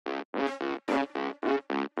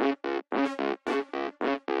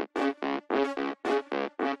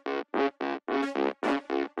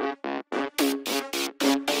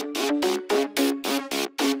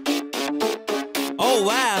Oh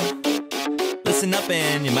wow. Listen up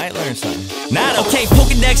and you might learn something. Nato. Okay,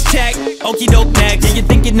 Pokédex check, okie doke next. Yeah, you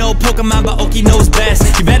think you know Pokemon, but Oki knows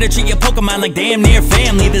best. You better treat your Pokemon like damn near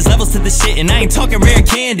family. There's levels to this shit, and I ain't talking rare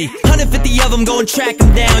candy. 150 of them, go and track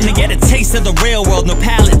them down to get a taste of the real world, no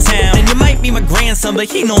pallet town. And you might be my grandson, but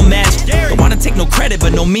he no match. Don't wanna take no credit,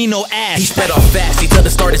 but no me, no ass. He sped off fast, he tell the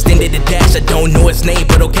starters, then did the dash. I don't know his name,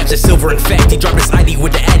 but he'll catch a silver. In fact, he dropped his ID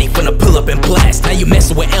with the addy, finna pull up and blast. Now you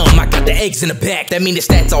messing with Elm, I got the eggs in the back. That mean the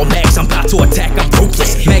stats all max, I'm about to attack, I'm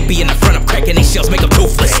ruthless. Mag be in the front, I'm cracking they shells, make them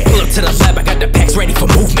toothless. Pull up to the lab, I got the packs ready for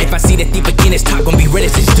movement. If I see that thief again, it's top, gon' be ready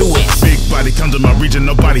to do it. Big body come to my region,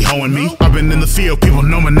 nobody hoeing me. I've been in the field, people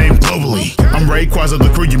know my name globally. I'm Ray, Quaz of the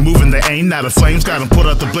crew, you moving, they ain't not a flames. Got him put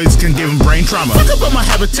out the blades, can give him brain trauma. Fuck up on my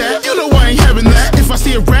habitat, you know I ain't having that. If I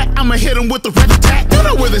see a rat, I'ma hit him with the rat attack. You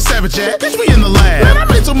know where the savage at, bitch, we in the lab. Man, I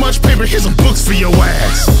made so much paper, here's some books for your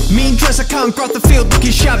ass. Mean dress, I can't cross the field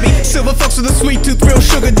looking shabby. Silver fox with a sweet tooth, real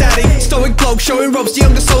sugar daddy. Stoic bloke, showing ropes to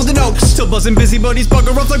younger souls and oaks. Still buzzing busybodies,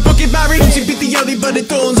 bugger off like Bucket Barry. You beat the early, but it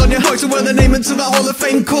dawns on your heart. So wear the name into the Hall of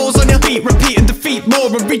Fame calls on your feet. Repeat and defeat more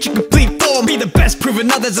and reach a complete form. Be the best, proving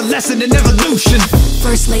now there's a lesson in evolution.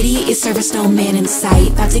 First lady is service, no man in sight.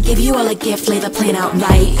 About to give you all a gift, lay the plan out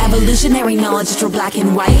right. Evolutionary knowledge is for black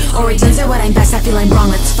and white. Origins are what I'm best, I feel I'm wrong,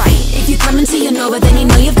 let's fight. If you come into your Nova, then you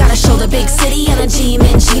know you've got a shoulder. Big city energy,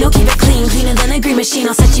 Mangino, keep it clean. Cleaner than a green machine,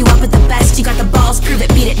 I'll set you up with the best. You got the balls, prove it,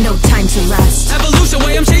 beat it, no time to rest. Evolution,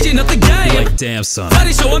 way I'm changing up the game. Like damn son,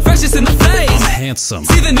 body show I'm freshest in the face. I'm handsome.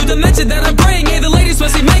 See the new dimension that I bring. Hey, the ladies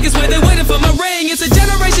must see make us where they waiting for my ring. It's a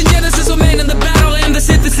generation genesis with man in the battle. And the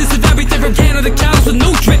synthesis of everything from Canada cows with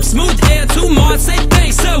new trips. Smooth air to Mars, say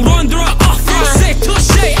thanks. So Rondra, sick,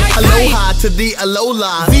 touche, aloha to the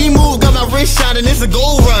alola. V-move, got my wrist shining, it's a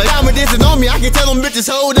gold rush. Diamond dancing on me, I can tell them bitches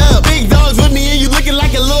hold up. Big dogs with me and you looking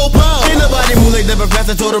like a little pup. Ain't nobody move like the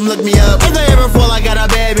professor, told them look me up. If I ever fall, I got a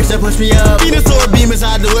bad bitch that push me up. Venusaur beam is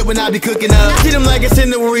how I do it when I be cooking up. Treat them like it's in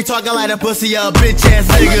the where we talk, I light a pussy up, bitch ass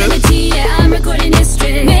nigga. I'm yeah, I'm recording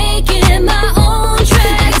history. Making my own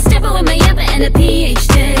track. I step with my yapper and a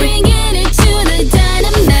PhD. Bringing it to the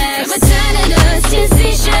dynamax. From a turn of the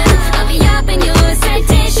sensation. I'll be up in your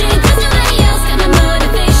citation. Cause nobody else got my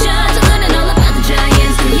motivation to learn all about the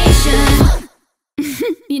giant's creation.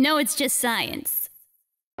 You know it's just science.